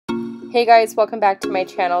Hey guys, welcome back to my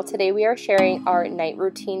channel. Today we are sharing our night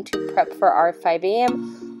routine to prep for our 5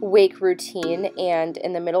 a.m. wake routine and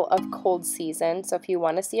in the middle of cold season. So if you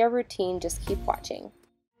want to see our routine, just keep watching.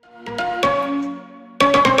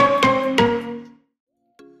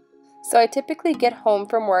 So I typically get home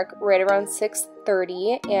from work right around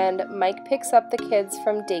 6:30 and Mike picks up the kids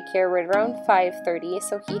from daycare right around 5:30.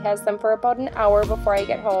 So he has them for about an hour before I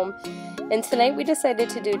get home. And tonight we decided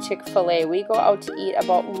to do Chick-fil-A. We go out to eat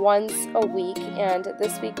about once a week, and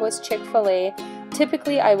this week was Chick-fil-A.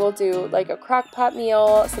 Typically I will do like a crock pot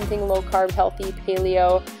meal, something low carb, healthy,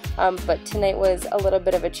 paleo, but tonight was a little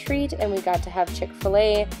bit of a treat and we got to have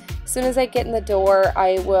Chick-fil-A. As soon as I get in the door,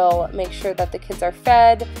 I will make sure that the kids are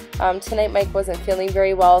fed. Tonight Mike wasn't feeling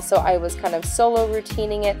very well, so I was kind of solo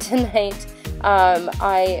routining it tonight.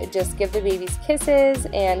 I just give the babies kisses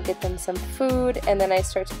and get them some food, and then I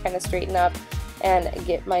start to kind of straighten up and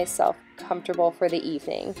get myself comfortable for the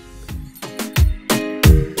evening.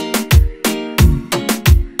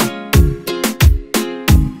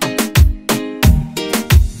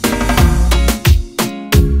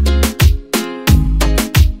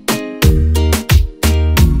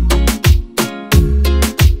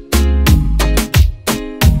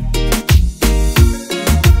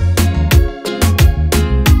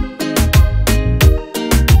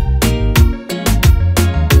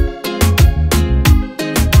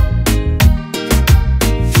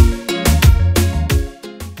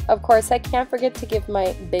 Of course, I can't forget to give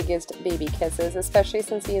my biggest baby kisses, especially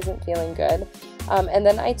since he isn't feeling good. And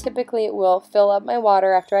then I typically will fill up my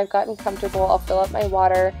water after I've gotten comfortable. I'll fill up my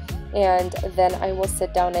water and then I will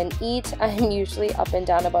sit down and eat. I'm usually up and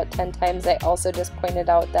down about 10 times. I also just pointed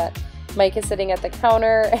out that Mike is sitting at the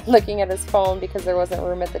counter and looking at his phone because there wasn't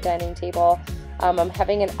room at the dining table. I'm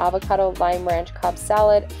having an avocado lime ranch Cobb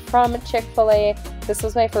salad from Chick-fil-A. This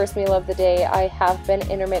was my first meal of the day. I have been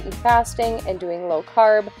intermittent fasting and doing low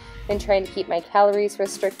carb and trying to keep my calories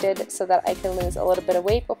restricted so that I can lose a little bit of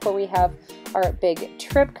weight before we have our big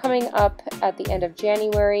trip coming up at the end of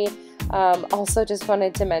January. Also just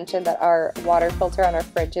wanted to mention that our water filter on our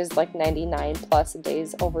fridge is like 99 plus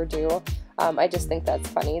days overdue. I just think that's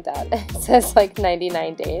funny that it says like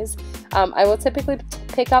 99 days. I will typically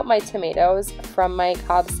pick out my tomatoes from my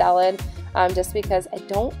Cobb salad just because I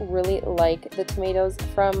don't really like the tomatoes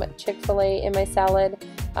from Chick-fil-A in my salad.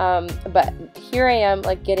 But here I am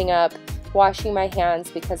like getting up, washing my hands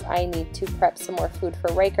because I need to prep some more food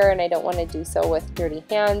for Riker and I don't want to do so with dirty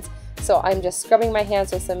hands. So I'm just scrubbing my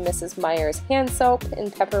hands with some Mrs. Meyer's hand soap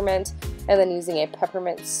and peppermint, and then using a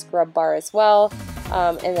peppermint scrub bar as well.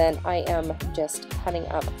 And then I am just cutting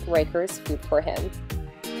up Riker's food for him.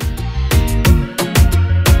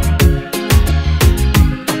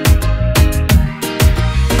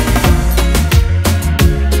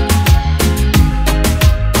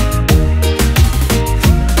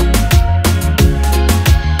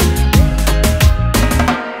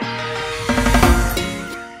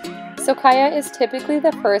 So Kaya is typically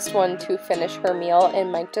the first one to finish her meal,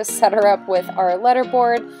 and Mike just set her up with our letter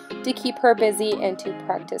board to keep her busy and to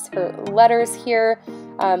practice her letters here.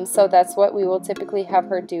 So that's what we will typically have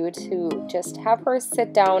her do, to just have her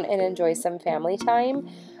sit down and enjoy some family time.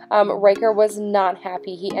 Riker was not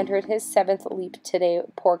happy. He entered his 7th leap today,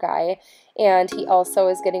 poor guy, and he also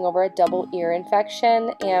is getting over a double ear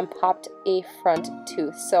infection and popped a front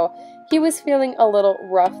tooth. So he was feeling a little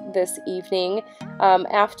rough this evening.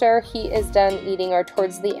 After he is done eating or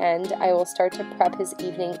towards the end, I will start to prep his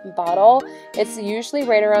evening bottle. It's usually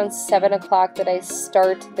right around 7 o'clock that I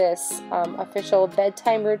start this official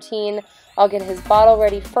bedtime routine. I'll get his bottle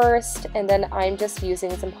ready first, and then I'm just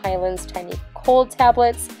using some Highland's Tiny Cold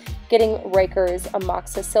tablets, getting RYKER'S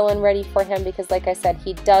amoxicillin ready for him because, like I said,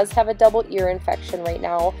 he does have a double ear infection right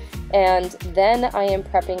now. And then I am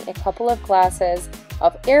prepping a couple of glasses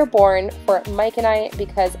of Airborne for Mike and I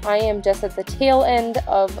because I am just at the tail end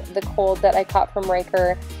of the cold that I caught from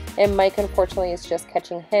Riker, and Mike unfortunately is just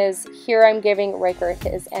catching his. Here I'm giving Riker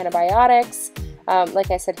his antibiotics.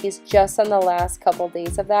 Like I said, he's just on the last couple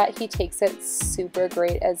days of that. He takes it super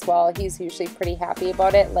great as well. He's usually pretty happy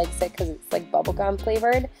about it, likes it because it's like bubblegum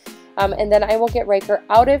flavored. And then I will get Riker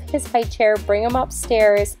out of his high chair, bring him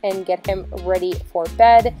upstairs, and get him ready for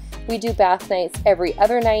bed. We do bath nights every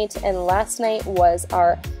other night, and last night was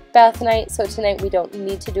our bath night, so tonight we don't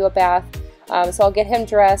need to do a bath. So I'll get him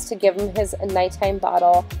dressed to give him his nighttime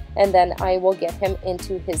bottle, and then I will get him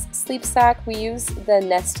into his sleep sack. We use the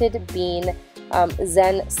Nested Bean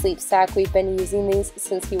Zen sleep sack. We've been using these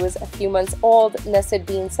since he was a few months old. Nested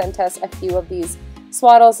Bean sent us a few of these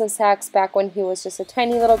swaddles and sacks back when he was just a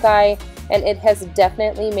tiny little guy, and it has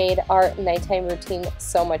definitely made our nighttime routine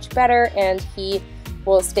so much better, and he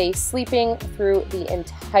will stay sleeping through the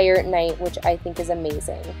entire night, which I think is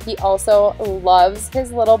amazing. He also loves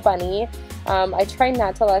his little bunny. I try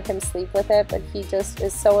not to let him sleep with it, but he just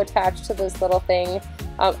is so attached to this little thing.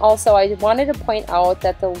 Also, I wanted to point out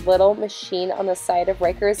that the little machine on the side of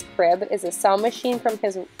Ryker's crib is a sound machine from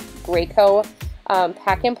his Graco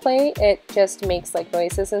pack and play. It just makes like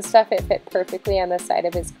noises and stuff. It fit perfectly on the side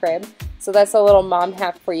of his crib. So that's a little mom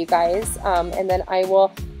hack for you guys. And then I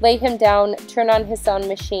will lay him down, turn on his sound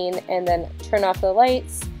machine, and then turn off the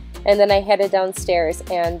lights. And then I headed downstairs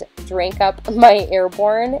and drank up my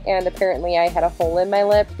Airborne, and apparently I had a hole in my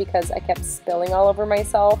lip because I kept spilling all over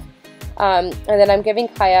myself. And then I'm giving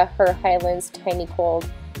Kaya her Highlands Tiny Cold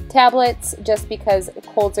tablets just because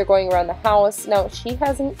colds are going around the house. Now, she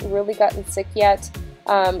hasn't really gotten sick yet,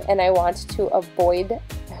 and I want to avoid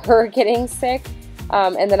her getting sick.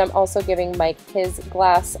 And then I'm also giving Mike his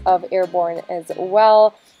glass of Airborne as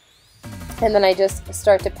well. And then I just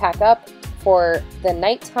start to pack up for the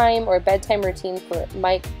nighttime or bedtime routine for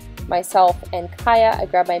Mike, myself, and Kaya. I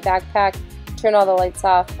grab my backpack, turn all the lights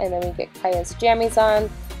off, and then we get Kaya's jammies on.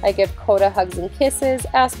 I give Coda hugs and kisses.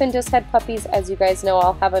 Aspen just had puppies. As you guys know,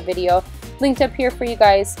 I'll have a video linked up here for you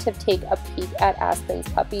guys to take a peek at Aspen's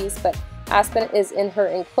puppies. But Aspen is in her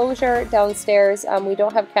enclosure downstairs. We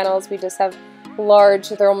don't have kennels. We just have large,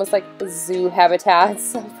 they're almost like zoo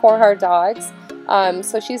habitats for our dogs.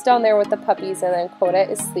 So she's down there with the puppies, and then Coda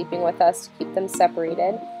is sleeping with us to keep them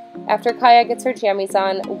separated. After Kaya gets her jammies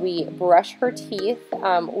on, we brush her teeth.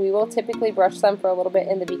 We will typically brush them for a little bit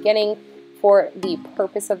in the beginning. For the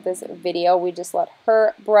purpose of this video, we just let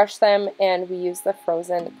her brush them, and we use the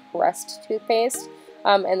Frozen Crest toothpaste.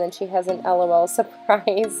 And then she has an LOL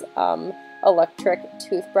surprise electric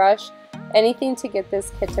toothbrush. Anything to get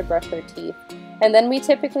this kid to brush her teeth. And then we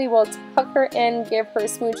typically will tuck her in, give her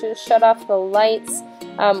smooches, shut off the lights.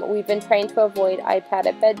 We've been trying to avoid iPad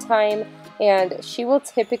at bedtime, and she will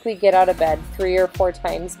typically get out of bed 3 or 4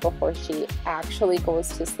 times before she actually goes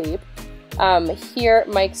to sleep. Here,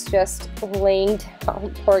 Mike's just laying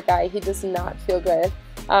down. Poor guy, he does not feel good,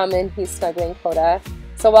 and he's snuggling Coda.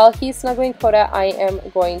 So while he's snuggling Coda, I am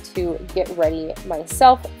going to get ready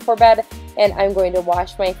myself for bed, and I'm going to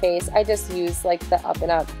wash my face. I just use like the Up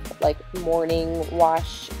and Up like morning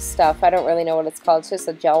wash stuff. I don't really know what it's called. It's just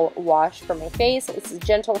a gel wash for my face. It's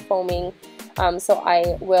gentle foaming. So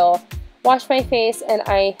I will wash my face, and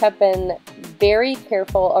I have been very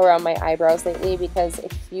careful around my eyebrows lately because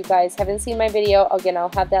if you guys haven't seen my video, again,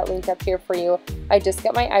 I'll have that linked up here for you. I just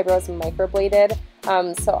got my eyebrows microbladed,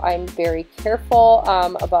 so I'm very careful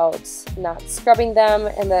about not scrubbing them.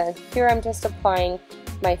 And then here I'm just applying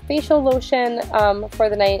my facial lotion for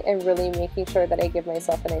the night and really making sure that I give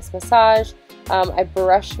myself a nice massage. I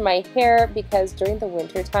brush my hair because during the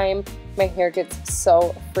winter time my hair gets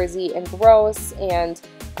so frizzy and gross, and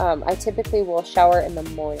I typically will shower in the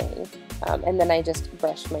morning. And then I just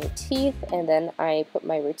brush my teeth, and then I put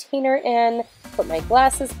my retainer in, put my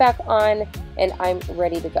glasses back on, and I'm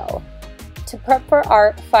ready to go. To prep for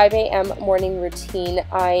our 5 a.m. morning routine,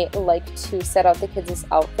 I like to set out the kids'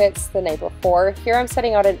 outfits the night before. Here I'm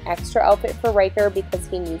setting out an extra outfit for Ryker because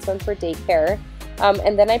he needs one for daycare.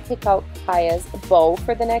 And then I pick out Kaya's bow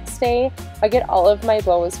for the next day. I get all of my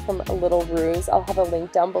bows from Little Ruse. I'll have a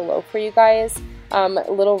link down below for you guys.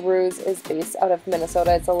 Little Ruse is based out of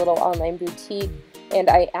Minnesota. It's a little online boutique, and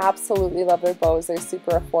I absolutely love their bows. They're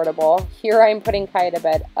super affordable. Here I'm putting Kaya to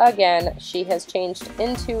bed again. She has changed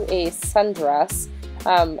into a sundress.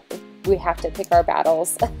 We have to pick our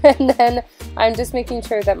battles. And then I'm just making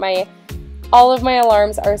sure that all of my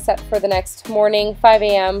alarms are set for the next morning. 5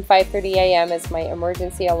 a.m., 5:30 a.m. is my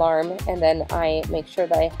emergency alarm, and then I make sure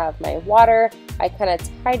that I have my water. I kind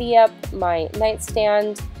of tidy up my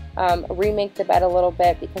nightstand, remake the bed a little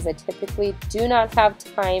bit because I typically do not have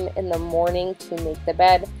time in the morning to make the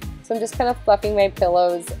bed. So I'm just kind of fluffing my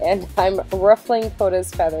pillows, and I'm ruffling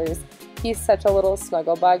Coda's feathers. He's such a little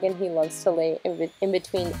snuggle bug, and he loves to lay in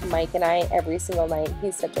between Mike and I every single night.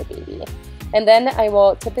 He's such a baby. And then I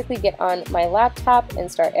will typically get on my laptop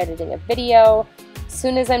and start editing a video. As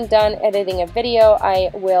soon as I'm done editing a video,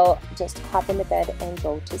 I will just hop into bed and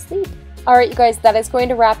go to sleep. Alright, you guys, that is going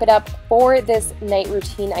to wrap it up for this night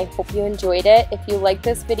routine. I hope you enjoyed it. If you like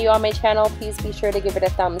this video on my channel, please be sure to give it a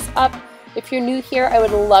thumbs up. If you're new here, I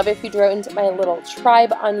would love if you joined my little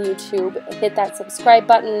tribe on YouTube. Hit that subscribe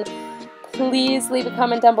button. Please leave a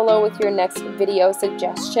comment down below with your next video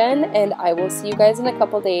suggestion, and I will see you guys in a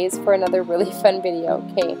couple days for another really fun video.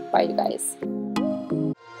 Okay, bye you guys.